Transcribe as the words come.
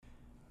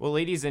Well,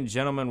 ladies and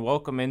gentlemen,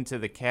 welcome into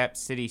the Cap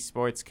City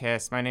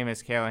Sportscast. My name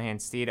is Calahan,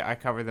 Steed. I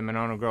cover the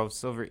Monona Grove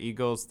Silver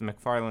Eagles, the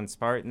McFarland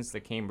Spartans, the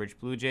Cambridge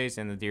Blue Jays,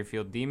 and the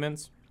Deerfield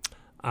Demons.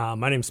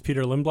 My name's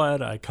Peter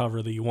Lindblad. I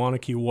cover the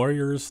Wanakee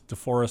Warriors,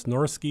 DeForest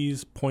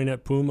Norskies,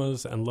 Poinet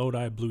Pumas, and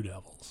Lodi Blue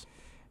Devils.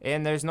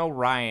 And there's no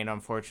Ryan,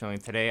 unfortunately,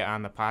 today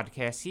on the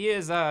podcast. He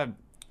is,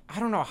 I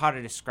don't know how to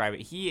describe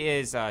it. He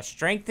is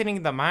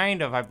strengthening the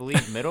mind of, I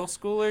believe, middle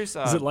schoolers.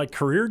 Is it like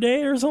career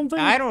day or something?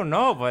 I don't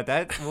know, but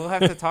we'll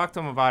have to talk to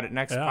him about it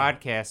next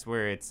podcast,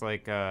 where it's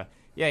like,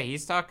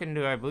 he's talking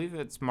to, I believe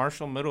it's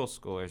Marshall middle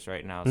schoolers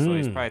right now. So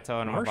he's probably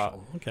telling them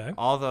about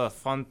all the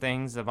fun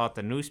things about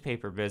the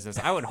newspaper business.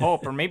 I would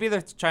hope, or maybe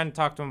they're trying to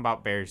talk to him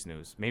about Bears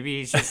news. Maybe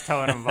he's just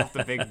telling them about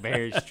the big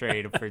Bears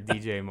trade for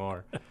DJ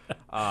Moore.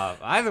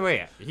 Either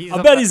way,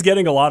 I bet he's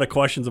getting a lot of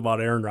questions about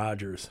Aaron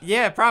Rodgers.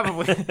 Yeah,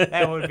 probably.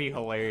 That would be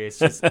hilarious.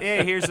 Just,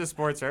 here's the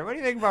sports right. What do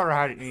you think about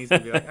Rodgers? And he's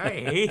going to be like, I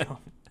hate him.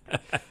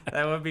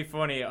 That would be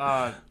funny.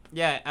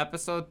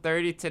 Episode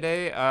 30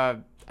 today.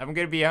 I'm going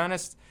to be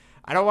honest.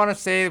 I don't want to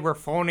say we're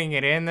phoning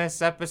it in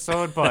this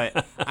episode,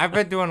 but I've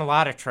been doing a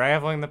lot of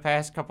traveling the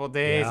past couple of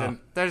days, and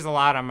there's a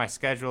lot on my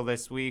schedule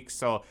this week.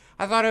 So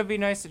I thought it would be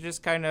nice to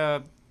just kind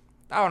of,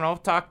 do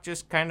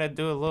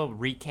a little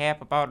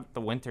recap about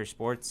the winter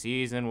sports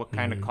season, what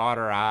kind of caught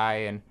our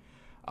eye, and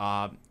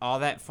all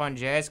that fun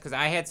jazz. Because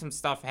I had some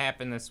stuff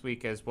happen this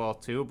week as well,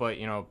 too. But,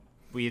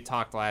 we had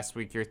talked last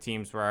week. Your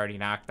teams were already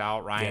knocked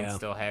out. Ryan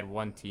still had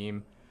one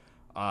team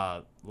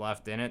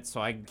left in it.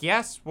 So I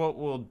guess what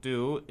we'll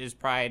do is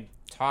probably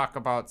talk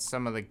about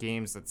some of the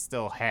games that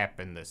still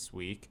happened this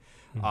week.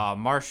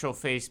 Marshall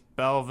faced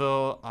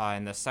Belleville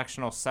in the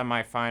sectional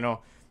semifinal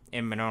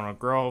in Monona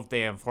Grove.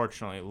 They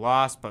unfortunately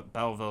lost, but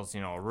Belleville's,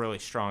 a really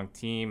strong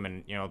team,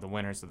 and, the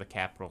winners of the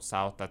Capital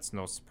South. That's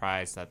no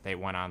surprise that they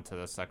went on to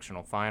the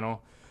sectional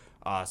final.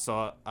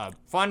 So a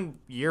fun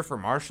year for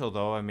Marshall,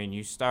 though. I mean,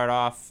 you start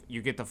off,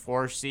 you get the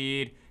 4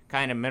 seed,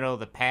 kind of middle of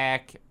the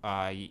pack.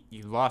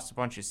 You lost a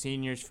bunch of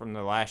seniors from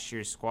the last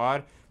year's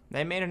squad.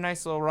 They made a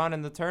nice little run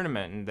in the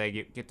tournament, and they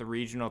get the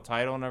regional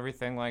title and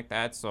everything like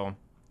that. So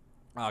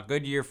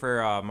good year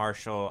for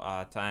Marshall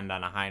to end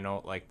on a high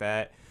note like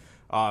that.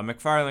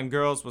 McFarland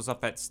girls was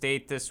up at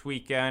state this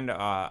weekend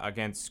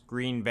against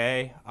Green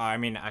Bay.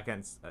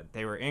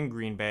 They were in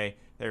Green Bay.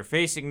 They were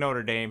facing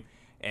Notre Dame,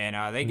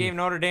 and they gave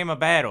Notre Dame a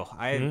battle.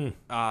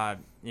 A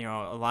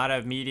lot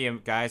of media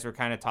guys were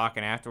kind of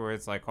talking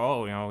afterwards like, we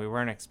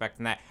weren't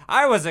expecting that.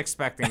 I was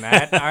expecting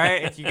that, all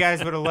right? If you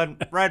guys would have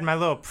read my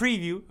little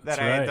preview that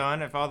I had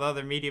done, if all the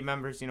other media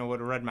members, would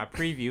have read my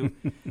preview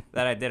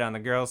that I did on the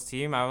girls'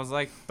 team, I was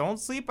like,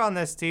 don't sleep on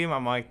this team.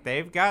 I'm like,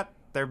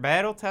 they're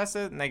battle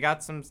tested, and they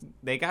got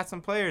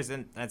some players,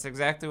 and that's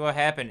exactly what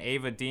happened.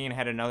 Ava Dean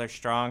had another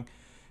strong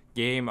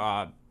game.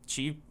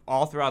 She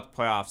all throughout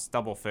the playoffs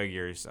double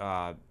figures,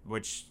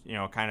 which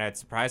kind of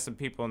surprised some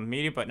people in the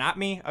media, but not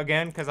me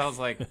again, because I was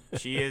like,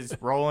 she is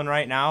rolling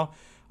right now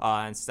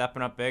and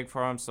stepping up big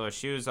for them. So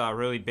she was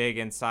really big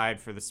inside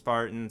for the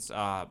Spartans.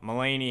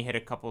 Mulaney hit a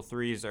couple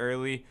threes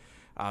early.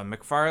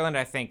 McFarland,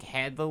 I think,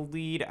 had the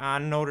lead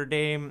on Notre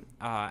Dame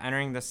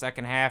entering the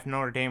second half.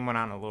 Notre Dame went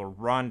on a little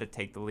run to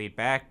take the lead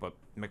back, but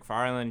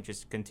McFarland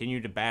just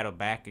continued to battle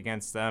back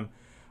against them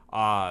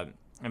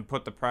and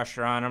put the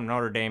pressure on them.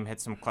 Notre Dame hit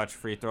some clutch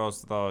free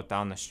throws, though,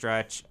 down the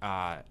stretch,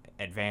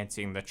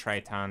 advancing the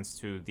Tritons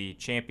to the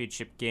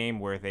championship game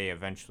where they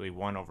eventually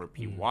won over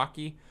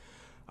Pewaukee.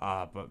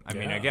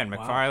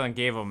 McFarland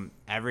gave them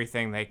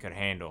everything they could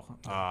handle.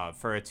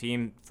 For a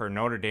team, for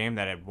Notre Dame,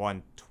 that had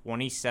won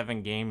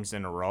 27 games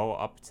in a row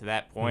up to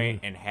that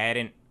point and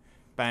hadn't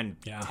been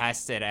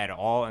tested at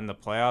all in the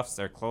playoffs,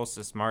 their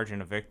closest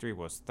margin of victory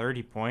was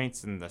 30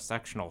 points in the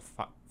sectional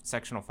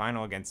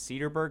final against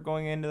Cedarburg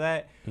going into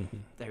that.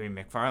 I mean,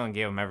 McFarland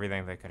gave them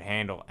everything they could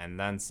handle and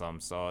then some.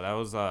 So that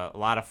was a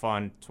lot of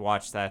fun to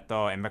watch that,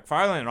 though. And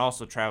McFarland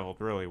also traveled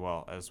really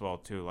well as well,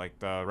 too. Like,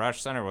 the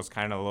Rush Center was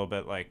kind of a little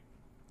bit like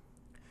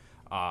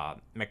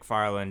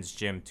McFarland's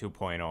Gym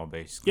 2.0,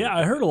 basically. Yeah,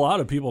 I heard a lot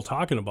of people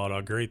talking about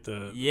how great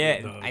the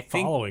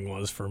following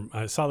was.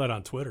 I saw that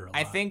on Twitter a lot.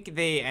 I think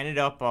they ended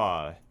up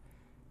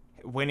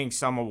winning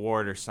some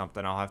award or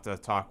something. I'll have to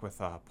talk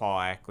with Paul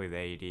Ackley,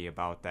 the AD,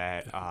 about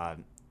that.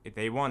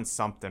 They won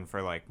something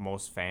for like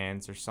most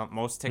fans or something,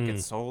 most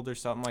tickets sold or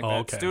something like that.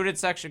 Okay. Student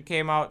section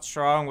came out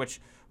strong,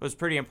 which was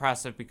pretty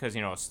impressive because,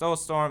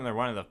 Snowstorm, they're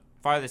one of the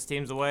farthest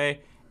teams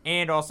away,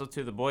 and also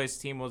too, the boys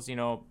team was,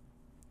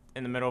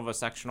 in the middle of a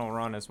sectional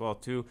run as well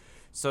too.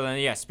 So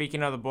then,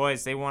 speaking of the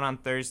boys, they won on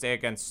Thursday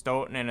against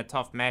Stoughton in a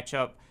tough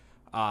matchup.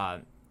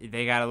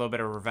 They got a little bit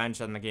of revenge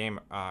on the game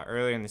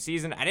earlier in the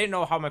season. I didn't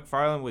know how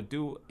McFarland would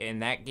do in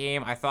that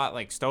game. I thought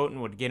like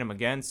Stoughton would get him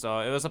again, so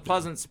it was a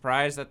pleasant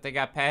surprise that they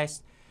got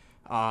past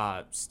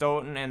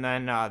Stoughton, and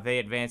then they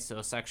advanced to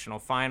a sectional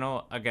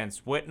final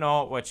against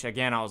Whitnall, which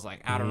again I was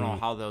like, I don't know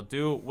how they'll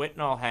do.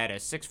 Whitnall had a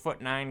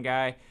 6'9"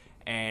 guy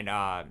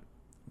and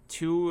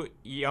 2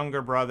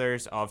 younger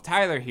brothers of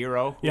Tyler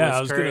Hero, who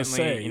is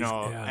currently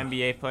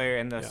NBA player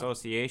in the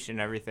association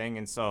and everything,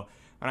 and so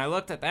when I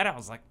looked at that, I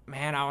was like,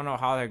 man, I don't know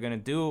how they're going to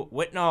do.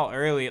 Whitnall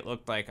early, it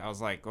looked like, I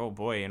was like, oh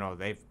boy,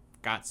 they've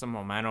got some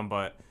momentum,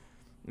 but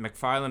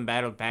McFarland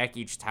battled back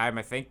each time.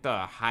 I think the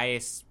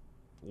highest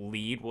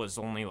lead was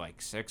only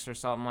like 6 or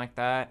something like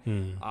that.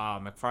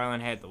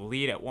 McFarland had the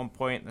lead at one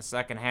point in the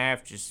second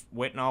half. Just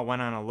Whitnall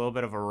went on a little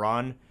bit of a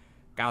run,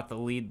 got the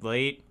lead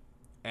late,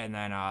 and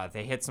then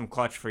they hit some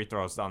clutch free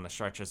throws down the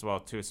stretch as well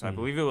too. So I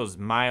believe it was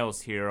Miles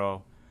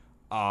Hero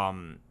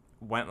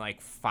went like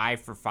 5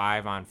 for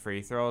 5 on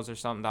free throws or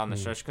something down the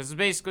stretch, because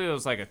basically it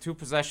was like a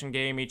 2-possession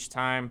game each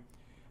time.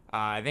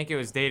 I think it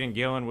was Dayton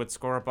Gillen would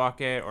score a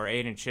bucket, or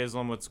Aiden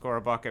Chisholm would score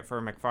a bucket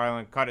for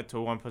McFarland, cut it to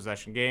a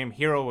 1-possession game.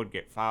 Hero would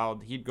get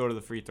fouled. He'd go to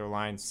the free throw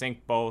line,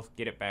 sink both,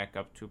 get it back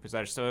up 2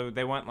 possessions. So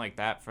they went like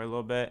that for a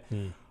little bit.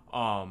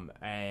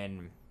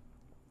 And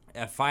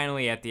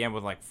finally at the end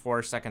with like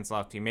 4 seconds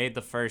left, he made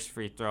the first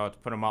free throw to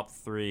put him up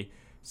 3.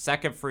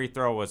 Second free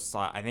throw was,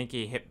 I think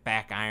he hit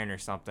back iron or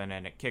something,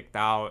 and it kicked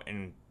out,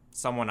 and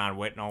someone on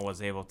Whitnall was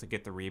able to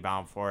get the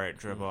rebound for it,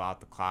 dribble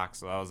out the clock.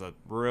 So that was a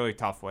really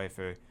tough way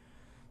for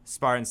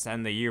Spartans to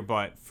end the year.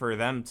 But for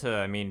them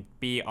to,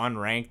 be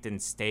unranked in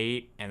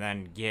state and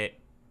then get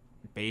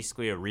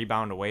basically a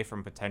rebound away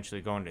from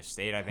potentially going to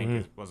state, I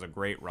think it was a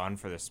great run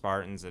for the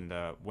Spartans, and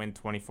to win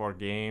 24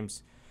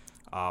 games,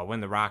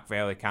 win the Rock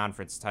Valley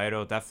Conference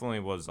title, definitely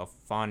was a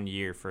fun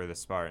year for the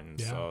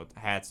Spartans. So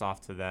hats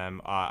off to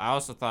them. I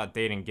also thought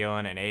Dayton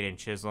Gillen and Aiden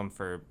Chisholm,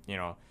 for,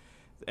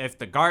 if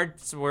the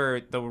guards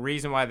were the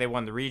reason why they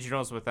won the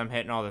regionals with them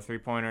hitting all the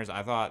three-pointers,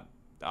 I thought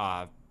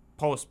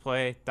post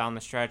play down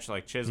the stretch,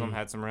 like Chisholm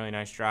had some really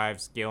nice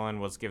drives. Gillen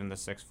was giving the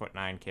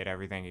 6'9" kid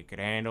everything he could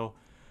handle.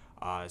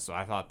 So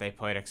I thought they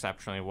played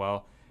exceptionally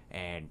well.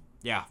 And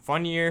yeah,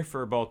 fun year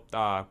for both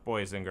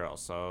boys and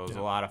girls. So it was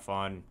a lot of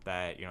fun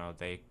that,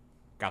 they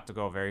got to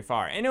go very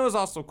far. And it was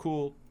also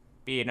cool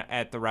being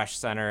at the Resch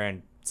Center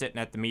and sitting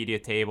at the media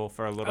table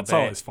for a little bit. That's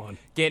always fun.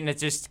 Getting it,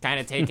 just kind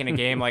of taking a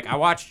game. Like I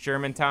watched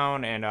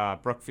Germantown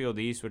and Brookfield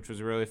East, which was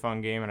a really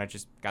fun game, and I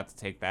just got to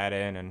take that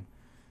in. And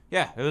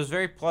yeah, it was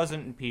very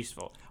pleasant and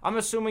peaceful. I'm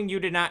assuming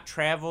you did not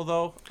travel,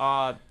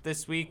 though,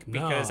 this week,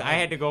 because I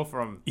had to go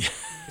from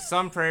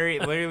Sun Prairie,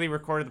 literally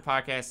recorded the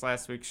podcast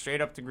last week, straight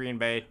up to Green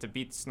Bay to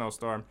beat the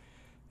snowstorm,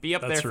 be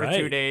up there for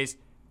 2 days.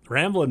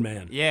 Rambling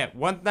man. Yeah,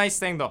 one nice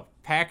thing, though,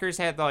 Packers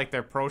had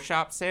their pro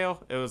shop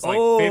sale. It was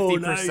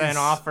 50%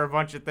 off for a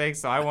bunch of things,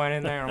 so I went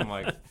in there and I'm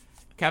like,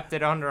 kept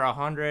it under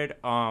 100.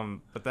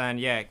 But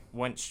then,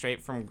 went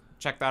straight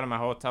checked out of my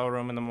hotel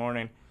room in the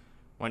morning,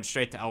 went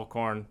straight to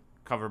Elkhorn,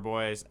 cover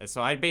boys.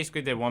 So I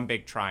basically did one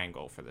big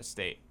triangle for the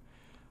state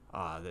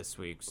this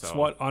week. So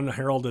what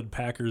unheralded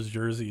Packers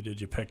jersey did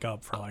you pick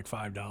up for like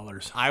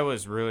 $5? I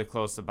was really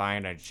close to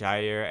buying a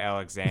Jair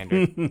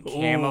Alexander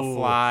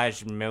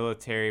camouflage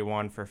military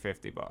one for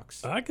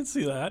 $50. I could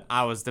see that.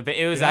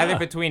 It was either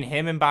between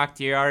him and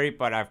Bakhtiari,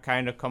 but I've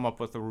kind of come up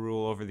with a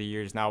rule over the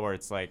years now where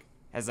it's like,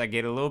 as I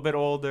get a little bit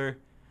older,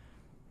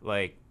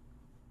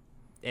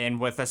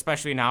 and with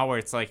especially now where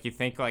it's like you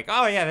think like,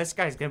 oh yeah, this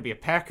guy's gonna be a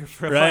Packer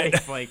for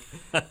life. Like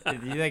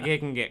they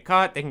can get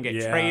cut, they can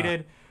get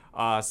traded.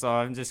 So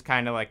I'm just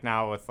kind of like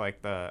now with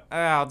like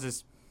I'll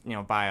just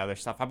buy other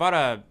stuff. I bought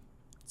a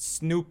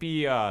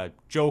Snoopy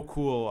Joe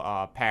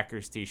Cool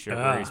Packers t-shirt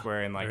where he's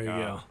wearing like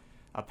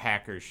a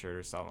Packers shirt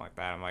or something like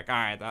that. I'm like, all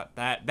right,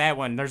 that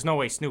one, there's no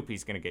way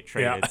Snoopy's gonna get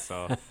traded.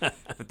 So,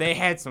 but they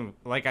had some,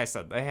 like I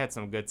said, they had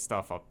some good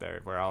stuff up there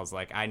where I was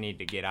like, I need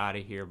to get out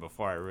of here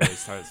before I really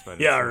start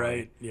spending.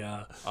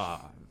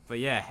 But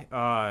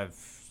yeah,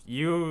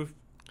 you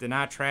did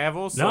not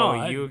travel,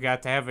 so you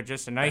got to have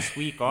just a nice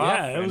week off.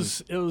 Yeah,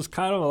 it was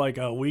kind of like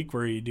a week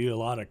where you do a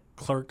lot of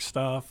clerk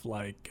stuff,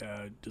 like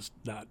just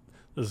not.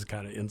 This is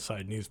kind of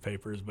inside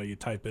newspapers, but you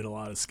type in a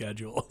lot of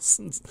schedules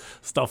and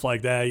stuff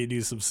like that. You do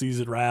some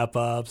season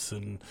wrap-ups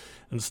and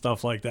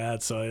stuff like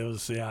that. So it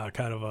was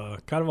kind of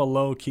a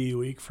low-key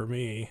week for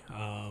me.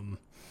 I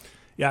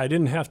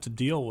didn't have to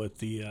deal with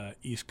the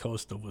East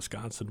Coast of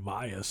Wisconsin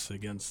bias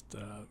against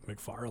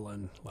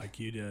McFarland like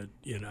you did.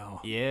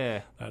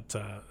 Yeah, that's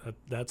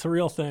a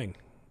real thing.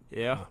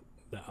 Yeah.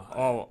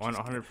 No,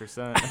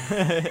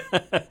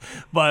 100%.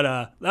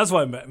 But that's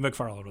why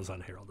McFarland was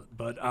unheralded.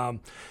 But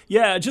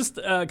just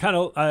kind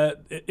of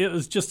it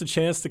was just a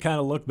chance to kind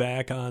of look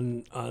back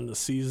on the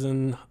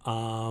season.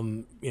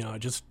 I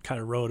just kind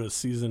of wrote a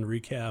season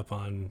recap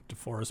on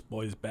DeForest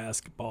boys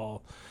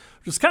basketball,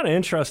 which is kind of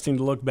interesting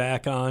to look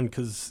back on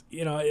because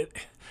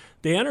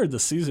they entered the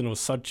season with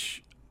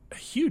such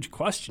huge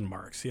question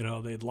marks.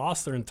 They'd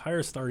lost their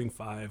entire starting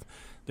five.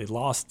 They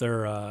lost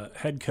their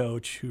head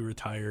coach who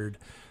retired.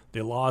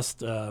 They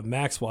lost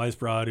Max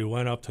Weisbrod, who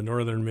went up to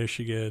Northern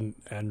Michigan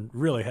and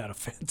really had a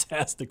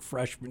fantastic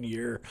freshman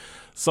year.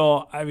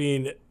 So,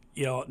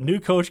 new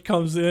coach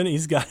comes in.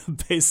 He's got to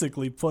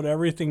basically put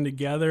everything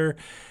together.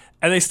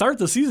 And they start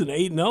the season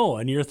 8-0,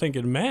 and you're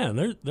thinking,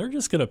 man, they're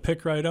just going to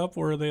pick right up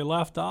where they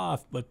left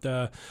off. But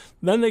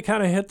then they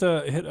kind of hit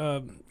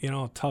a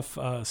tough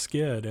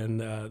skid,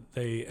 and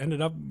they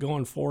ended up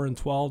going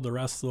 4-12 the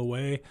rest of the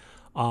way.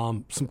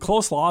 Some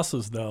close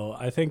losses, though.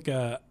 I think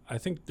I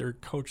think their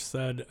coach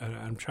said, and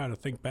I'm trying to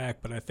think back,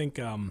 but I think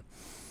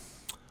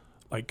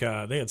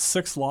they had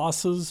 6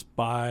 losses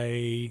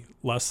by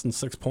less than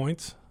 6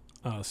 points.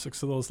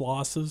 6 of those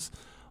losses.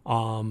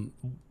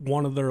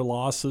 One of their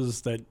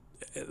losses that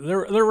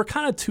there were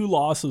kind of 2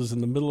 losses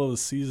in the middle of the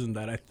season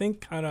that I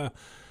think kind of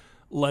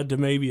led to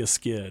maybe a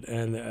skid.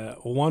 And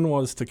one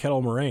was to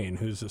Kettle Moraine,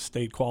 who's a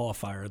state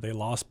qualifier. They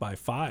lost by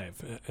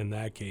 5 in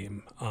that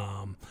game.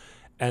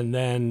 And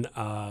then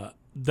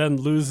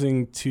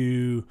losing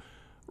to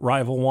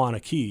rival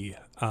Wanakee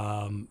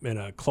in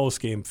a close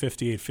game,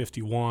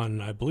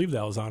 58-51. I believe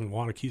that was on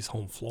Wanakee's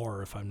home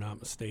floor, if I'm not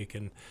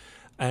mistaken.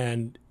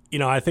 And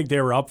I think they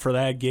were up for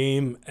that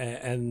game,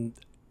 and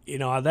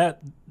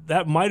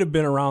that might have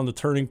been around the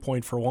turning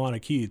point for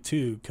Wanakee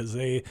too, because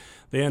they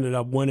ended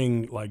up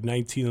winning like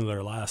 19 of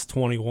their last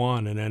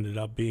 21 and ended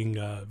up being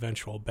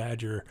eventual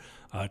Badger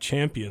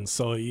champions.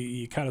 So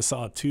you kind of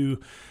saw two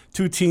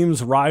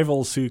teams,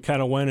 rivals, who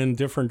kind of went in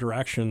different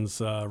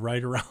directions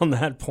right around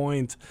that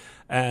point.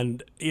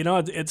 And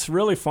it's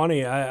really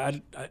funny.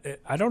 I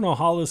don't know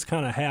how this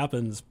kind of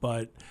happens,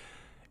 but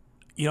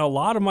a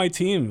lot of my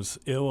teams,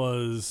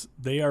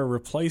 they are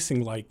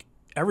replacing like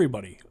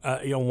everybody.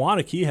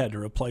 Wanakee had to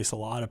replace a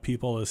lot of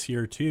people this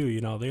year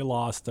too. They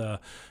lost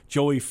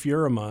Joey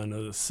Furman,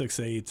 a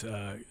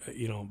 6'8",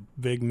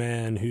 big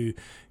man who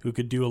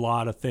could do a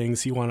lot of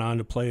things. He went on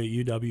to play at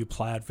UW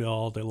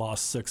Platteville. They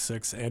lost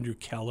 6'6" Andrew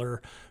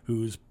Keller,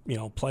 who's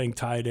playing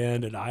tight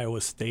end at Iowa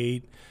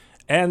State.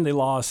 And they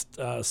lost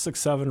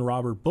 6'7"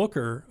 Robert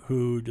Booker,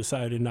 who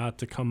decided not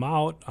to come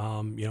out.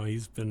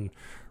 He's been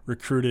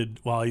recruited.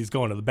 Well, he's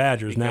going to the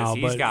Badgers now,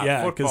 but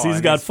because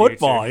he's got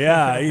football.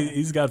 Yeah,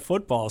 he's got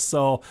football.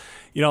 So,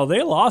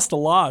 they lost a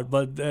lot,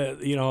 but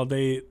and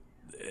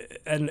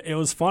it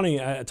was funny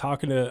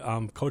talking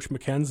to Coach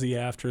McKenzie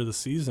after the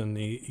season.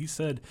 He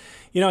said,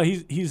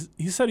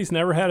 he said he's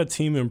never had a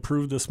team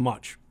improve this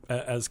much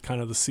as kind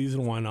of the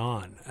season went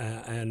on,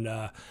 and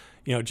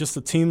just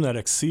a team that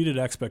exceeded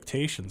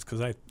expectations,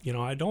 because I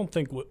don't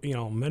think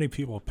many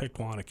people picked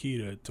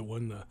Wanakee to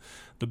win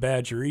the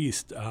Badger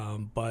East,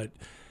 but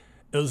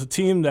it was a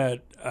team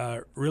that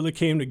really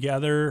came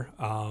together.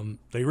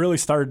 They really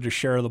started to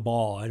share the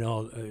ball. I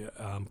know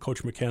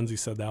Coach McKenzie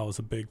said that was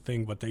a big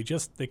thing, but they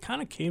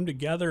kind of came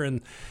together,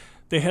 and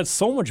they had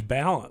so much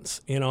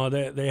balance.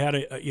 They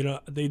had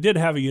they did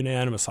have a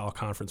unanimous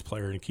all-conference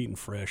player in Keaton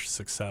Frisch,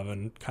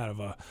 6'7", kind of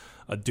a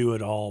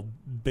do-it-all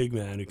big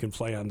man who can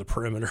play on the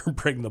perimeter and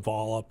bring the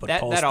ball up, but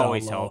that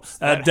always helps.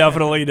 That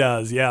definitely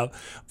does, yeah.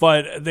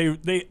 But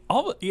they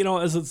all,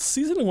 as the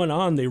season went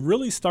on, they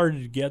really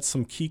started to get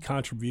some key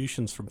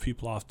contributions from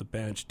people off the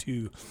bench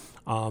too.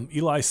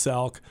 Eli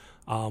Selk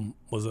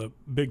was a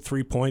big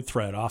 3-point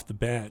threat off the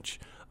bench.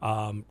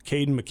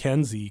 Caden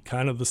McKenzie,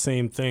 kind of the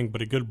same thing,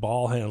 but a good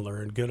ball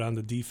handler and good on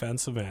the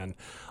defensive end.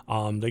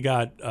 They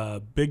got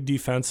big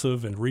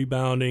defensive and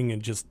rebounding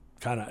and just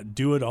kind of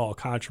do-it-all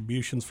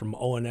contributions from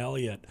Owen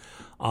Elliott.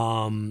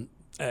 A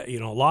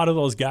lot of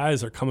those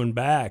guys are coming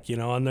back,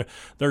 and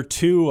they're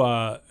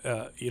 2,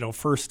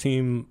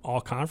 first-team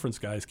all-conference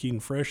guys,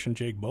 Keaton Frisch and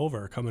Jake Bova,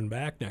 are coming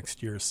back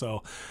next year.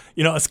 So,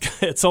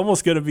 it's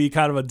almost going to be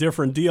kind of a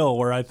different deal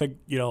where I think,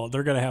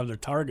 they're going to have their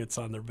targets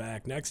on their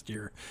back next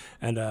year.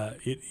 And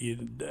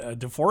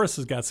DeForest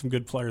has got some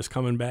good players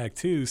coming back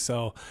too.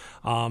 So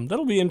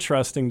that'll be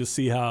interesting to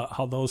see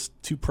how those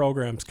 2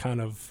 programs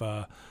kind of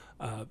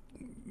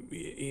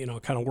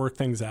work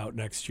things out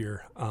next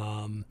year.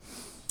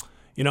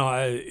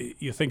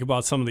 You think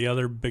about some of the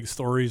other big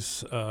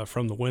stories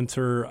from the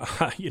winter.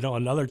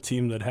 Another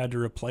team that had to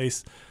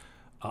replace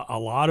a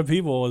lot of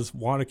people was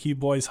Wanakee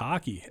Boys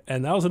Hockey,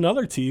 and that was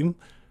another team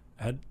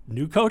had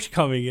new coach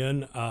coming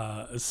in.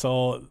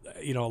 So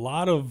a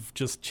lot of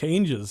just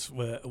changes,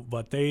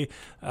 but they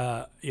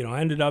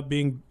ended up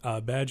being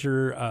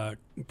Badger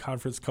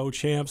Conference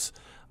co-champs.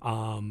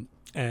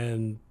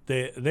 And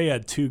they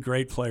had 2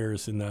 great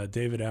players in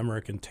David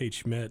Emmerich and Tate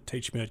Schmidt.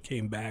 Tate Schmidt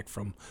came back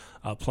from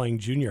playing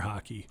junior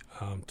hockey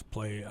to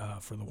play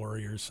for the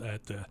Warriors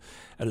at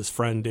his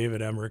friend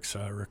David Emmerich's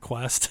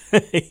request.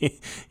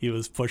 He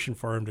was pushing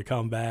for him to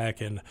come back,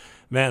 and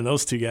man,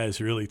 those 2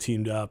 guys really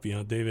teamed up.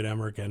 David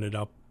Emmerich ended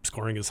up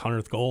scoring his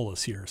 100th goal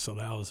this year, so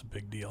that was a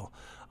big deal.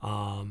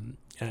 And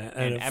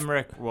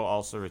Emmerich will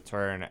also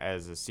return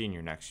as a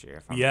senior next year,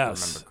 if I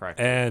remember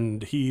correctly.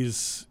 And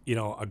he's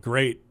a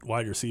great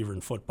wide receiver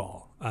in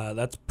football.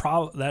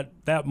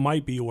 That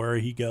might be where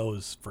he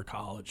goes for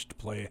college to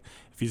play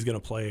if he's going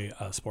to play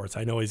sports.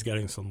 I know he's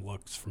getting some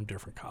looks from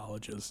different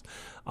colleges.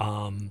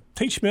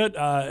 Tate Schmidt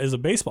is a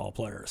baseball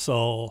player,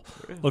 so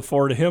look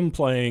forward to him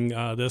playing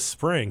this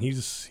spring.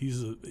 He's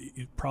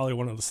probably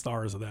one of the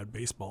stars of that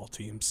baseball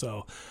team.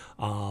 So,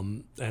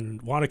 and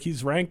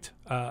Wanakee's ranked,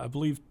 I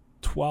believe,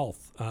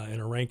 12th in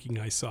a ranking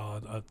I saw,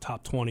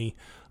 top 20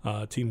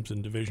 teams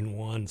in Division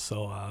I.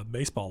 So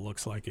baseball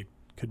looks like it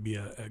could be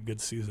a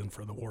good season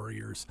for the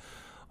Warriors.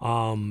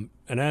 And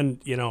then,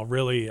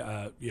 really,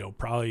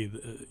 probably,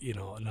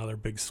 another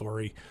big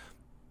story,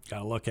 got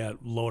to look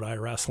at Lodi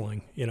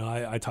wrestling.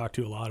 I talked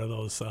to a lot of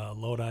those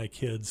Lodi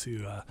kids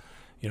who,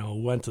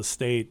 went to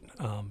state,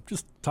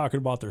 just talking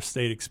about their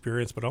state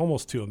experience, but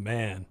almost to a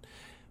man.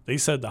 They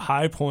said the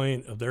high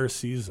point of their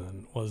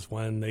season was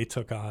when they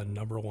took on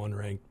number 1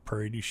 ranked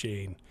Prairie du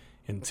Chien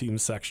in team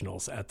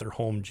sectionals at their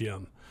home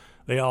gym.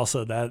 They all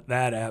said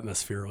that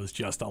atmosphere was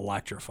just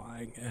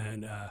electrifying.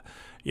 And,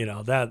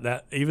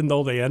 that even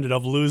though they ended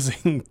up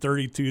losing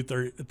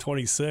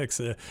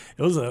 32-26,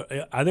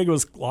 I think it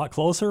was a lot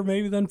closer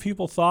maybe than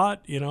people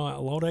thought.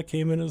 Lodec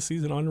came into the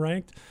season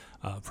unranked.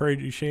 Prairie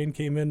du Chien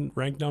came in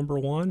ranked number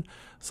 1.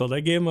 So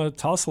they gave them a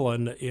tussle.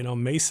 And,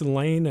 Mason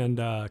Lane and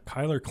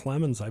Kyler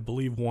Clemens, I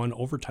believe, won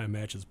overtime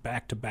matches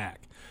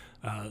back-to-back.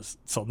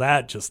 So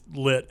that just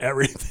lit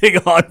everything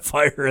on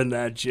fire in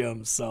that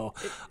gym. So,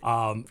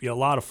 a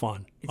lot of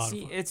fun.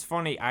 It's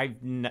funny. I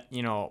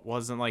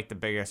wasn't like the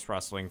biggest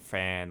wrestling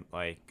fan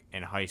like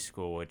in high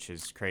school, which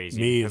is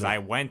crazy because I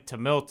went to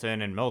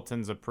Milton, and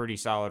Milton's a pretty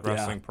solid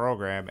wrestling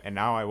program. And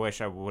now I wish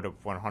I would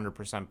have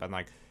 100% been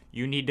like,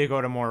 you need to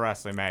go to more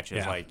wrestling matches.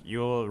 Yeah. Like,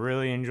 you'll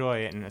really enjoy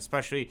it, and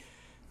especially,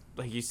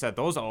 like you said,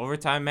 those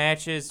overtime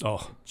matches,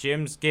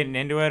 Jim's getting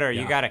into it, or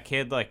you got a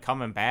kid like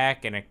coming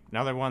back, and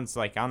another one's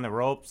like on the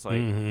ropes.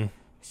 Like, it's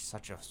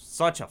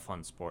such a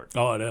fun sport.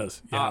 Oh, it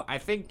is. Yeah. I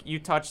think you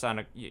touched on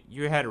it.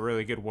 You had a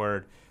really good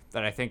word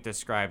that I think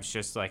describes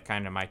just like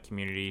kind of my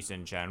communities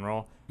in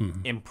general.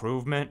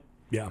 Improvement.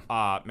 Yeah.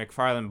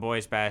 McFarland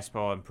boys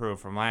basketball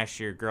improved from last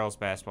year. Girls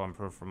basketball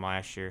improved from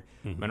last year.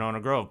 Monona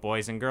Grove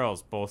boys and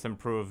girls both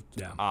improved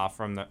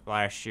from the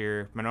last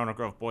year. Monona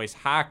Grove boys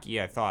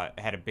hockey, I thought,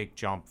 had a big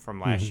jump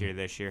from last year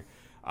this year.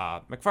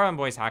 McFarland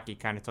boys hockey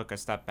kind of took a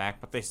step back,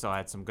 but they still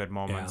had some good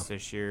moments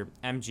this year.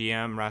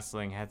 MGM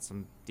wrestling had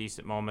some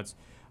decent moments.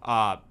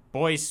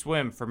 Boys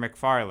swim for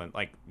McFarland.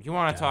 Like, you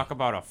want to talk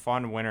about a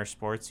fun winter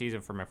sports season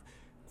for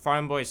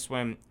McFarland boys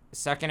swim.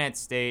 Second at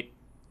state.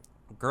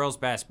 Girls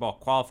basketball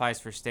qualifies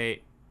for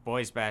state.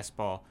 Boys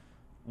basketball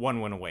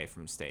 1 win away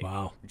from state.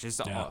 Wow. Just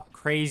a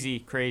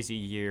crazy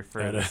year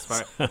for this.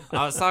 I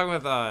was talking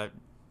with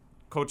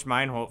Coach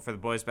Meinholt for the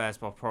boys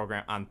basketball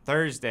program on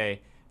Thursday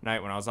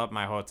night when I was up at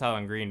my hotel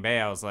in Green Bay.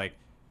 I was like,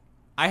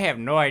 I have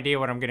no idea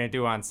what I'm going to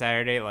do on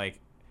Saturday. Like,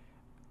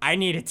 I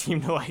need a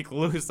team to like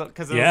lose,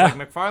 because it was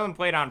like McFarland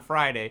played on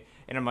Friday,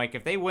 and I'm like,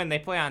 if they win, they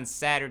play on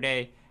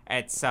Saturday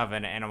at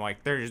 7, and I'm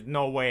like, there's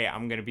no way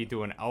I'm going to be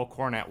doing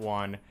Elkhorn at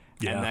 1.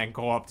 And then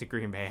go up to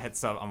Green Bay at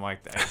 7. I'm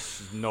like,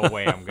 there's no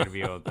way I'm going to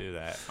be able to do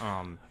that.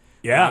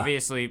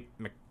 Obviously,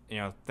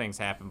 things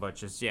happen, but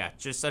just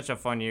such a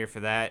fun year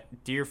for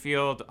that.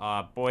 Deerfield,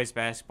 boys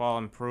basketball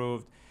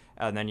improved.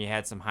 And then you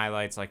had some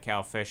highlights like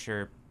Cal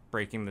Fisher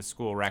breaking the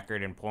school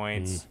record in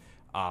points.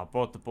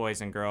 Both the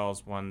boys and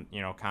girls won,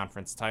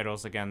 conference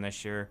titles again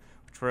this year,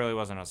 which really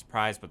wasn't a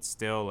surprise, but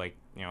still, like,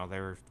 they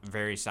were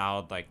very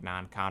solid, like,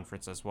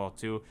 non-conference as well,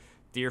 too.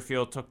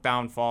 Deerfield took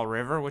down Fall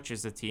River, which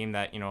is a team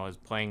that, is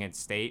playing in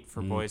state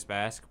for boys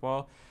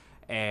basketball.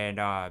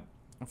 And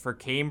for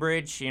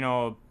Cambridge,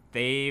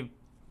 they,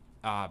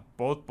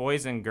 both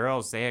boys and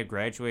girls, they had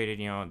graduated,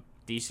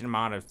 decent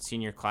amount of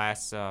senior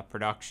class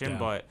production.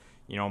 But,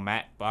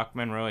 Matt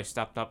Buckman really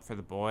stepped up for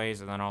the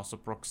boys, and then also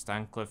Brooke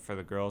Stencliffe for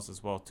the girls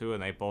as well, too.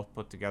 And they both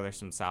put together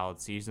some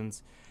solid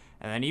seasons.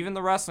 And then even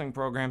the wrestling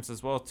programs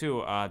as well,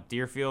 too.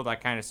 Deerfield, I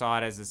kind of saw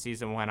it as the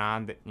season went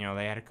on. That,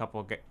 they had a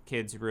couple of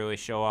kids really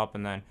show up.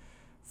 And then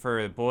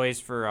for the boys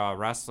for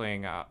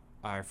wrestling,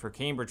 for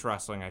Cambridge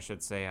wrestling, I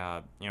should say,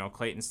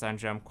 Clayton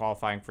Stenjum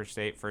qualifying for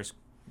state. First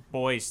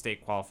boys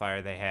state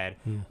qualifier they had.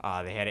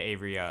 They had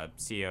Avery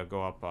Sia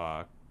go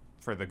up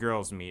for the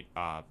girls meet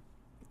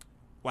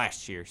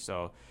last year.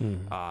 So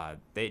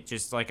they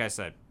just, like I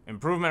said,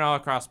 improvement all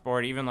across the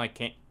board. Even like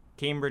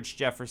Cambridge,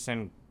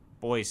 Jefferson,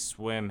 boys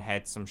swim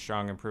had some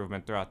strong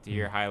improvement throughout the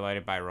year,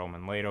 highlighted by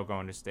Roman Lato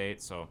going to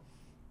state. So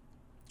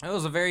it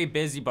was a very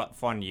busy but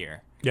fun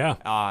year.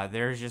 Yeah.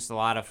 There's just a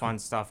lot of fun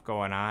stuff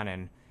going on.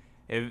 And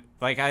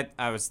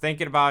I was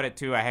thinking about it,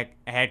 too. I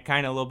had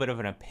kind of a little bit of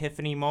an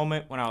epiphany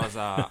moment when I was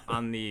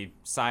on the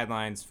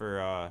sidelines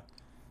for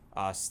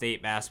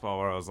state basketball,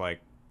 where I was like,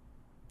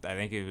 I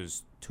think it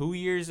was 2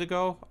 years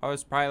ago. I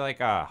was probably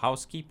like a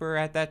housekeeper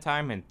at that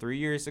time, and 3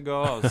 years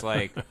ago I was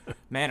like,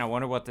 man, I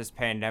wonder what this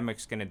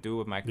pandemic's gonna do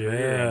with my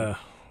career. Yeah.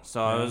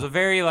 So it was a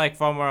very like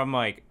fun where I'm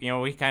like,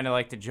 we kind of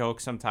like to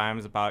joke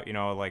sometimes about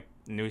like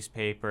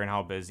newspaper and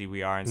how busy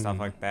we are and stuff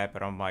like that,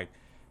 but I'm like,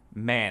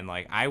 man,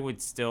 like I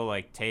would still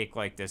like take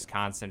like this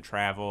constant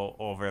travel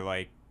over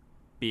like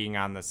being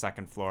on the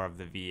second floor of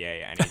the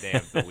VA any day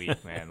of the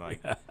week, man.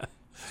 Like,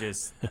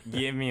 just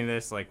give me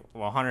this like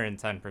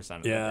 110%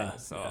 of the day.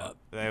 So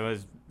it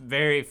was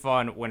very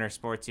fun winter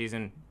sports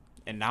season,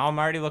 and now I'm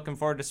already looking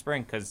forward to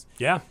spring because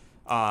it's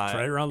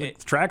right around the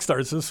track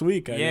starts this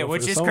week.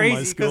 Which is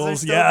crazy because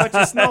there's still a bunch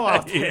of snow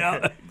out there.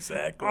 Yeah,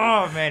 exactly.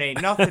 Oh man,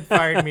 ain't nothing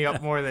fired me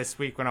up more this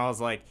week when I was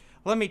like,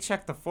 let me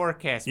check the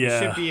forecast. We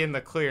should be in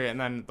the clear. And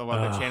then the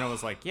Weather Channel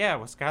was like,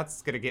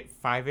 Wisconsin's going to get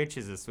 5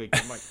 inches this week.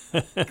 I'm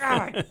like,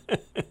 God,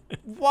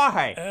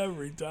 why?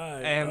 Every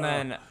time.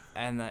 And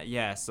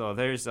then, so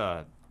there's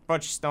a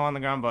bunch of snow on the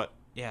ground. But,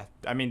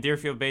 I mean,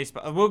 Deerfield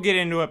baseball, we'll get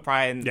into it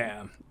probably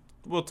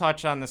we'll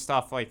touch on the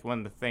stuff like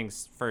when the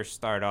things first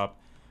start up,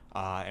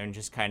 and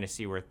just kind of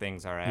see where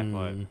things are at.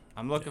 But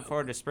I'm looking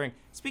forward to spring.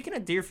 Speaking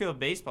of Deerfield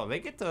baseball, they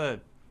get to.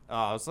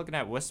 I was looking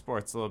at West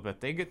Sports a little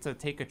bit. They get to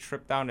take a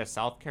trip down to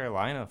South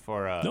Carolina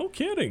for a no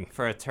kidding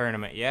for a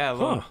tournament. Yeah,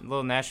 a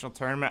little national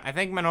tournament. I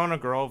think Monona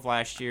Grove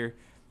last year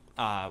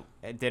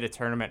did a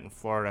tournament in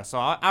Florida. So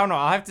I don't know.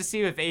 I'll have to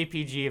see with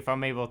APG if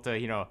I'm able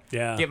to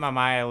get my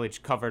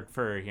mileage covered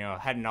for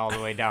heading all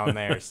the way down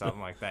there or something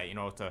like that.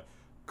 To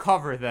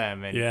cover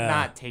them and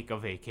not take a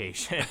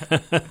vacation.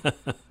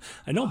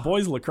 I know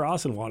boys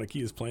lacrosse in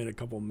Waunakee is playing a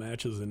couple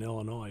matches in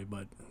Illinois,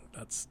 but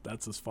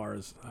that's as far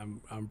as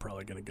I'm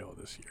probably going to go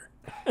this year.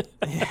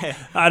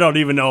 I don't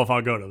even know if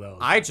I'll go to those.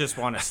 I just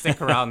want to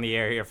stick around the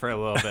area for a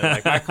little bit.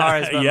 Like my car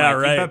has been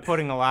you've been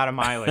putting a lot of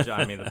mileage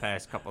on me the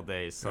past couple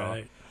days. So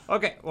right.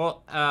 Okay,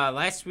 well,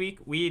 last week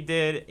we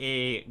did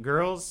a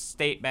girls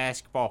state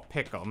basketball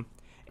pick'em.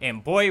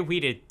 And boy,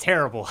 we did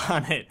terrible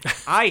on it.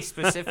 I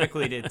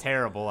specifically did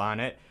terrible on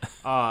it.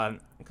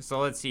 So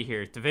let's see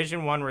here.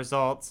 Division I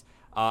results.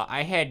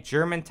 I had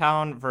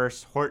Germantown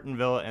versus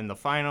Hortonville in the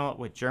final,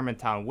 with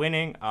Germantown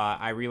winning.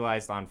 I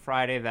realized on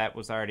Friday that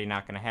was already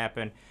not going to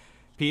happen.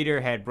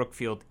 Peter had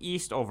Brookfield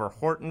East over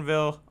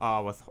Hortonville.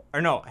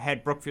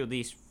 Had Brookfield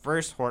East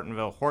versus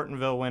Hortonville.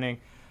 Hortonville winning.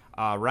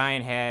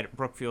 Ryan had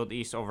Brookfield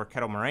East over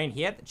Kettle Moraine.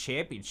 He had the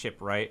championship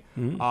right,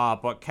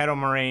 but Kettle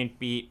Moraine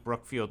beat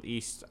Brookfield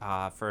East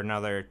for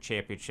another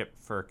championship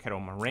for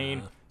Kettle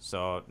Moraine.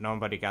 So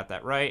nobody got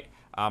that right.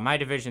 My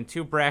Division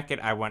II bracket,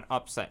 I went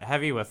upset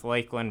heavy with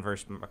Lakeland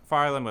versus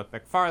McFarland, with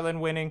McFarland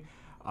winning.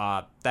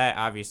 That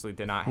obviously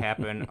did not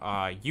happen.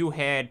 You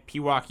had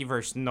Pewaukee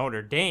versus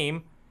Notre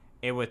Dame,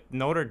 with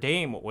Notre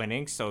Dame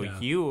winning, so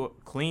you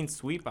clean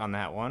sweep on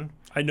that one.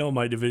 I know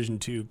my Division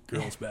II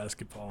girls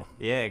basketball.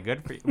 Yeah,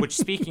 good for you. Which,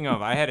 speaking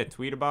of, I had a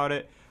tweet about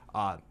it.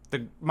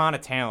 The amount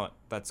of talent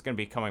that's going to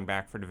be coming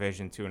back for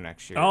Division II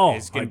next year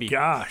is going to be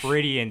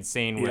pretty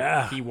insane with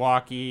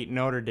Pewaukee,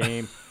 Notre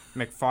Dame,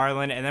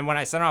 McFarland. And then when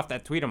I sent off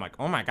that tweet, I'm like,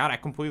 oh my God, I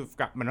completely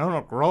forgot.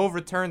 Monona Grove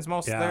returns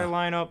most of their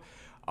lineup.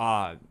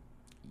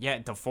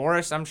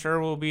 DeForest, I'm sure,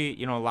 will be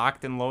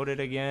locked and loaded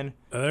again.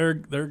 They're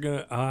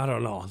gonna. I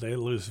don't know. They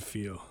lose a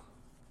few.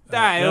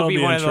 It'll be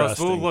one of those.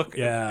 We'll look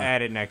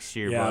at it next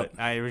year. But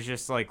I was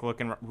just like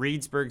looking.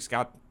 Reedsburg's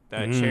got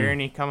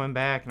Charity coming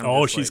back.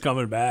 And she's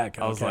coming back.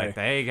 I was like,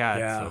 they got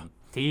some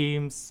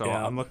teams, so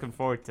I'm looking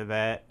forward to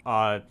that.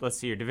 Let's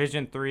see here.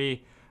 Division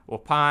III,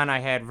 Waupun I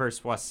had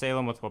versus West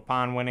Salem, with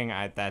Waupun winning.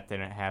 That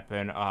didn't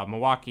happen.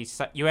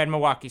 You had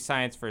Milwaukee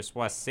Science versus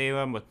West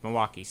Salem, with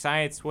Milwaukee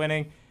Science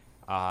winning.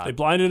 They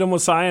blinded him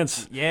with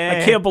science. Yeah.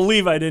 I can't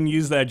believe I didn't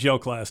use that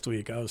joke last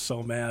week. I was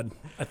so mad.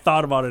 I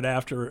thought about it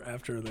after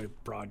the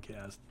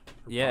broadcast.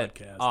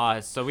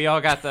 So we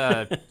all got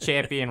the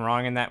champion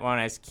wrong in that one,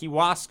 as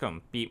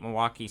Kewaskum beat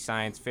Milwaukee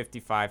Science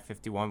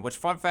 55-51. Which,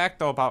 fun fact,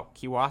 though, about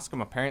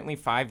Kewaskum, apparently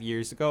 5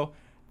 years ago,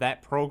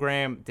 that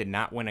program did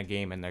not win a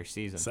game in their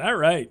season. Is that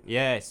right?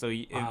 Yeah, so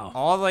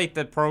all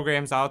the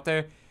programs out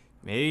there,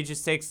 maybe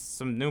just take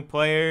some new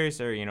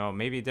players or,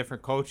 maybe a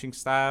different coaching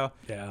style.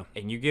 Yeah.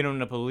 And you get them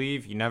to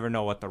believe. You never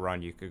know what the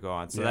run you could go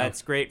on. So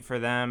that's great for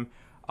them.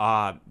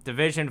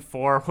 Division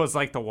 4 was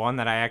like the one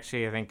that I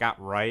think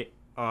got right.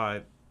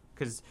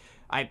 Because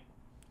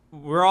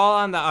we're all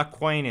on the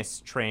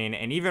Aquinas train.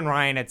 And even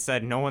Ryan had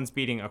said no one's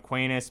beating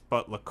Aquinas.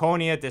 But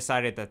Laconia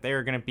decided that they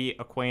were going to beat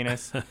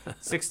Aquinas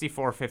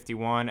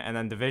 64-51. And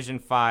then Division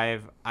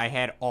 5, I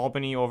had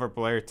Albany over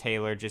Blair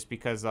Taylor, just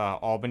because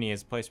Albany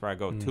is a place where I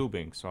go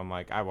tubing. So I'm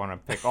like, I want to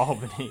pick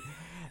Albany.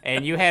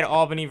 And you had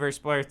Albany versus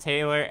Blair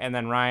Taylor. And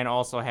then Ryan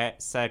also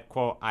said,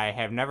 quote, I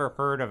have never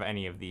heard of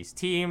any of these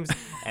teams.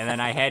 And then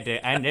I had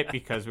to end it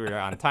because we were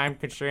on time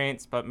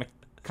constraints. But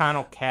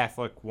McConnell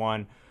Catholic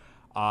won.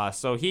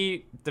 So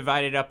he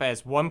divided up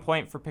as 1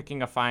 point for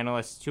picking a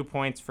finalist, 2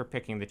 points for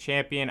picking the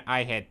champion.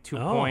 I had 2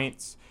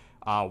 points,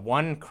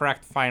 one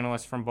correct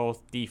finalist from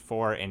both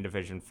D4 and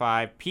Division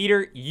 5.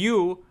 Peter,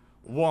 you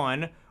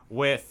won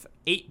with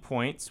 8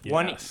 points,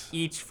 one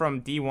each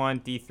from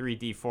D1, D3,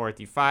 D4,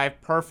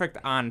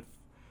 D5.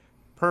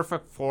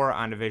 Perfect 4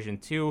 on Division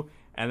 2.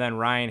 And then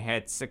Ryan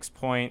had 6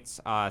 points,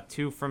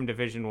 2 from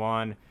Division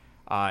 1.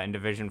 In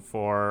Division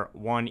 4,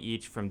 1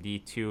 each from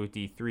D2,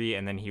 D3,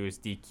 and then he was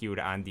DQ'd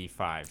on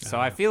D5. So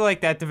I feel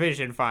like that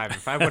Division 5,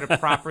 if I would have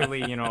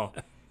properly,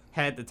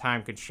 had the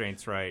time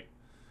constraints right.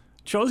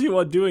 Shows you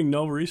what doing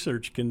no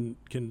research can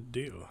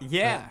do.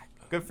 Yeah,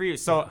 good for you.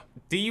 So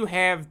do you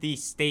have the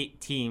state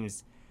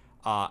teams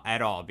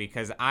at all?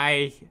 Because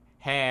I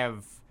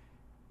have,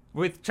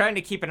 with trying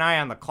to keep an eye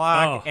on the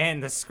clock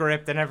and the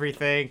script and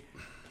everything,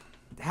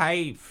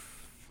 I'm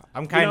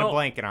kind of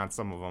blanking on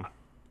some of them.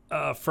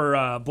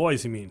 For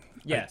boys, you mean?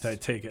 Yes. I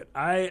take it.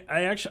 I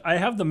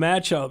have the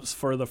matchups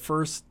for the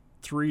first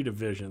 3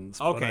 divisions.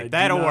 Okay,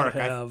 that'll work.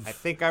 I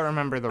think I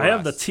remember the rest. I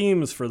have the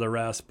teams for the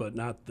rest, but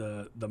not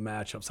the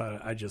matchups.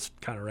 I just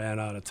kind of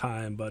ran out of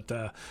time.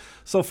 But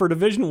so for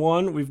Division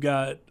 1, we've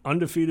got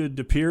undefeated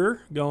De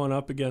Pere going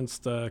up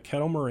against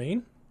Kettle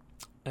Moraine.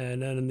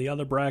 And then in the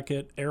other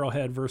bracket,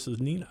 Arrowhead versus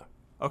Neenah.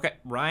 Okay,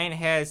 Ryan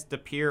has De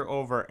Pere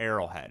over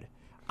Arrowhead.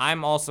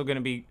 I'm going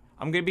to be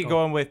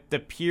going with De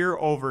Pere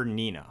over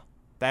Nina.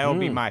 That'll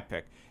be my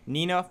pick.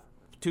 Nina,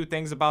 two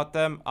things about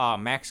them.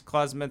 Max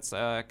Klesmit's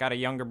got a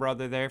younger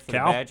brother there for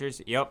Cal? the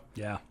Badgers. Yep.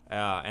 Yeah.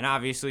 And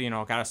obviously,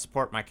 got to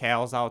support my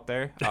Cals out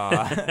there.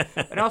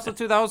 And also,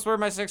 too, that was where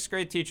my 6th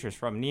grade teacher's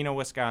from, Nina,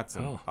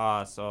 Wisconsin.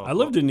 So I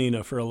lived in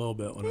Nina for a little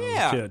bit when I was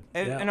a kid.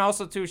 And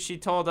also, too, she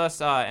told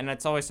us, and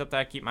it's always something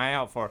I keep my eye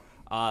out for,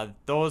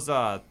 those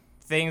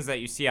things that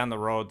you see on the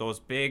road, those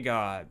big,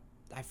 I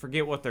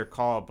forget what they're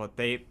called, but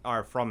they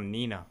are from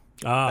Nina.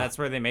 That's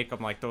where they make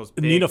them, like those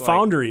big, Nina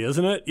Foundry,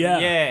 isn't it?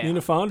 Yeah.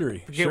 Nina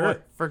Foundry.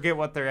 Forget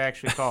what they're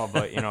actually called,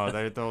 but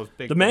they're those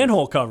big. The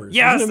manhole covers.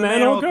 Yes, the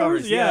manhole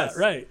covers. Yes.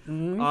 Yeah, right.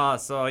 Mm-hmm.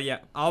 So yeah,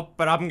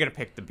 but I'm gonna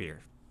pick De Pere.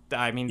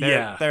 I mean,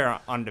 they're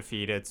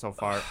undefeated so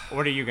far.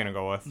 What are you gonna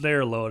go with?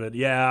 They're loaded.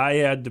 Yeah, I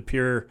had De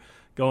Pere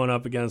going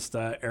up against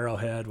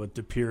Arrowhead with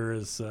De Pere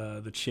as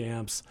the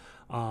champs.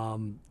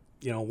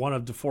 One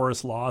of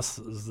DeForest's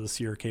losses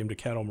this year came to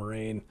Kettle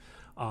Moraine.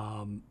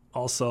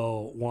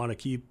 Also,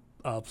 Wanakee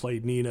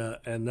played Nina,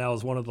 and that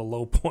was one of the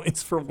low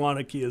points for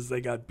Wanakee as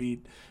they got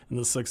beat in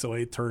the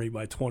 608 tourney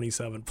by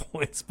 27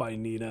 points by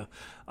Nina.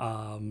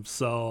 But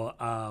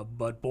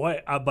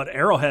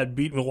Arrowhead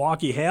beat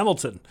Milwaukee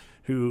Hamilton,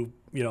 who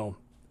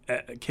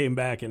came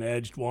back and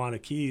edged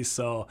Wanakee.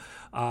 So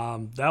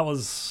that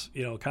was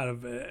kind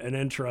of an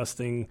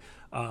interesting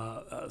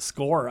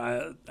score.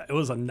 It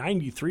was a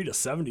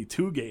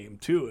 93-72 game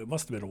too. It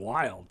must have been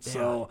wild. Yeah.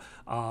 So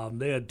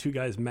they had two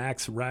guys,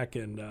 Max Reck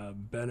and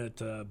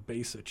Bennett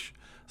Basic,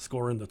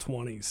 scoring the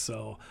 20s.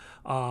 So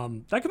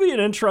that could be an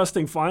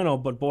interesting final.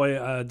 But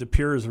boy, De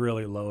Pere is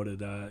really loaded.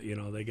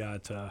 They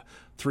got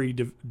 3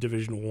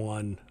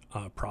 Division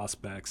I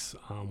prospects.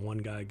 One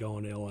guy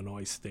going to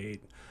Illinois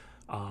State.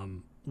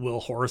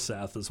 Will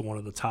Horseth is one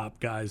of the top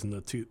guys in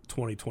the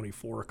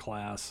 2024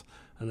 class.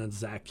 And then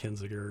Zach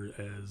Kinziger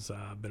has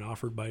been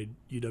offered by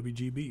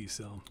UWGB.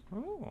 So,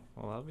 well,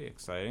 that'll be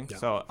exciting. Yeah.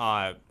 So,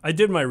 I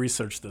did my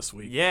research this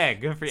week. Yeah,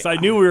 good for you. So I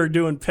knew we were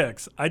doing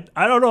picks. I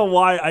don't know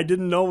why I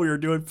didn't know we were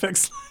doing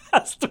picks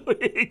last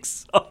week.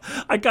 So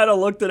I kind of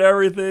looked at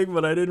everything,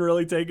 but I didn't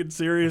really take it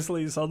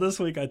seriously. So this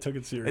week I took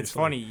it seriously. It's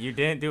funny, you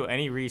didn't do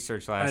any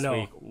research last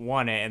week,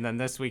 won it, and then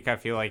this week I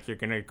fil like you're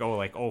gonna go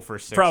like 0 for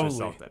 6 Probably. Or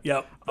something.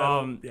 Yep.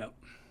 Yep.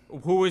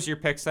 Who was your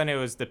picks then? It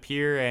was De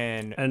Pere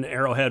and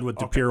Arrowhead with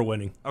De Pere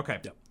winning. Okay.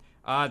 Yep.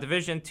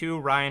 Division 2,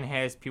 Ryan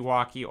has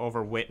Pewaukee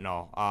over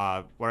Whitnall.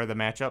 What are the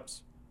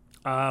matchups?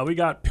 We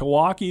got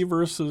Pewaukee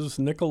versus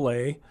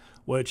Nicolay,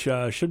 which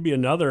should be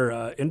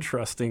another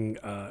interesting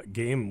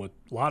game with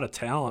a lot of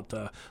talent.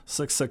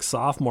 6'6"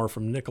 sophomore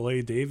from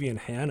Nicolay, Davian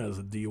Hanna is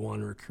a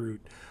D1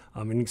 recruit.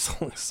 He's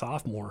only a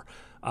sophomore.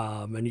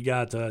 And you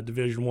got a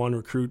Division I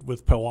recruit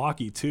with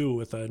Pewaukee, too,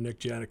 with Nick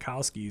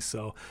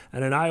Janikowski,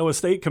 and an Iowa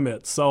State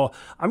commit. So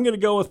I'm going to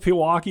go with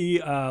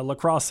Pewaukee. La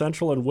Crosse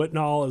Central and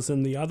Whitnall is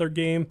in the other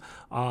game.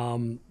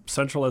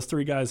 Central has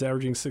 3 guys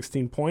averaging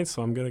 16 points,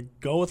 so I'm going to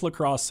go with La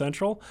Crosse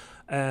Central.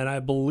 And I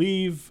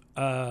believe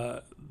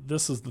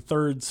this is the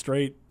 3rd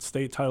straight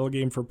state title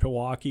game for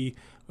Pewaukee,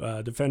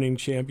 defending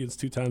champions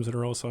 2 times in a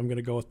row, so I'm going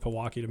to go with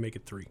Pewaukee to make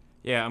it 3.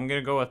 Yeah, I'm going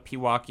to go with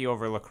Pewaukee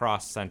over La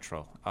Crosse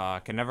Central.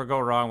 Can never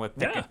go wrong with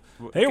picking.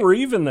 Yeah. Hey, we're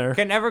even there.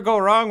 Can never go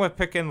wrong with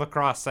picking La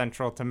Crosse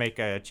Central to make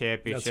a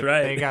championship. That's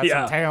right. They got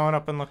some talent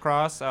up in La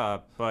Crosse.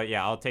 But,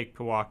 yeah, I'll take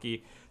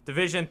Pewaukee.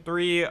 Division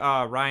 3,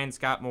 Ryan's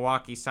got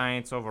Milwaukee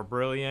Science over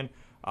Brilliant.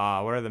 What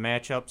are the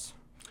matchups?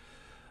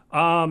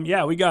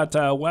 We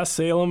got West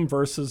Salem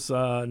versus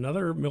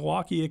another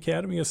Milwaukee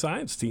Academy of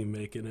Science team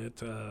making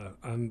it.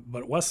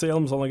 But West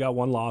Salem's only got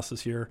 1 loss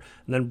this year.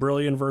 And then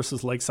Brilliant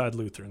versus Lakeside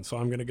Lutheran. So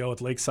I'm going to go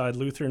with Lakeside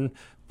Lutheran,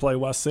 play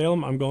West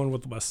Salem. I'm going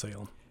with West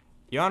Salem.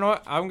 You know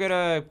what? I'm going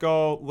to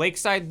go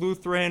Lakeside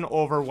Lutheran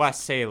over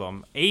West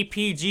Salem.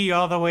 APG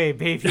all the way,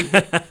 baby,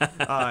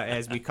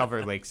 as we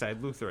cover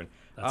Lakeside Lutheran.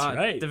 That's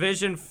right.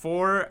 Division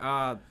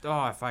 4,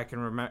 if I can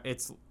remember,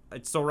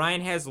 so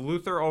Ryan has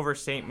Luther over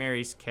St.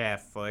 Mary's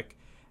Catholic.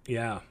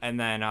 Yeah. And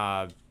then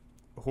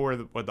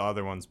who would the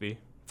other ones be?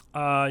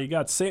 You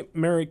got St.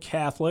 Mary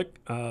Catholic.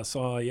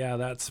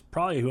 That's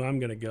probably who I'm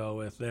going to go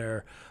with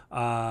there.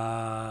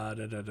 Let's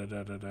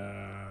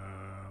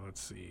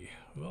see.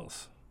 Who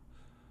else?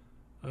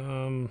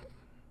 I'm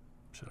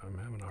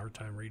having a hard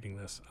time reading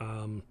this.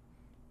 I'm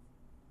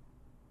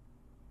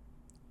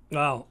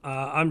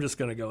just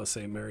going to go with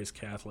St. Mary's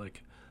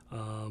Catholic.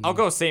 I'll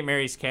go St.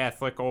 Mary's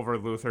Catholic over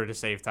Luther to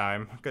save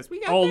time because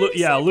we got.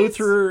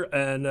 Luther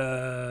and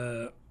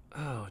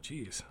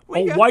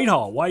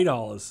Whitehall.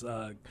 Whitehall is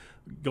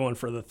going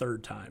for the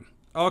 3rd time.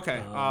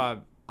 Okay.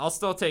 I'll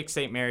still take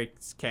St.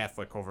 Mary's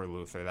Catholic over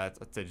Luther. That's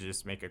to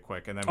just make it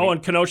quick, and then.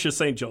 And Kenosha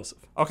St. Joseph.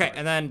 Okay, sorry.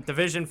 And then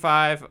Division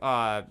 5.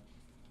 I'm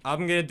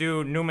gonna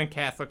do Newman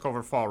Catholic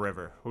over Fall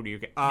River. Who do you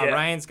get?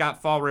 Ryan's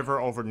got Fall River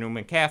over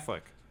Newman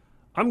Catholic.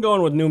 I'm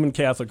going with Newman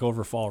Catholic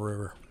over Fall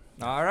River.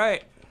 All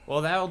right.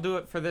 Well, that'll do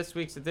it for this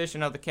week's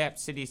edition of the Cap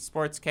City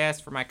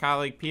Sportscast. For my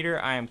colleague Peter,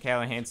 I am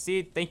Calahan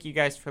Steed. Thank you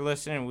guys for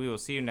listening, and we will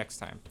see you next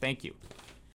time. Thank you.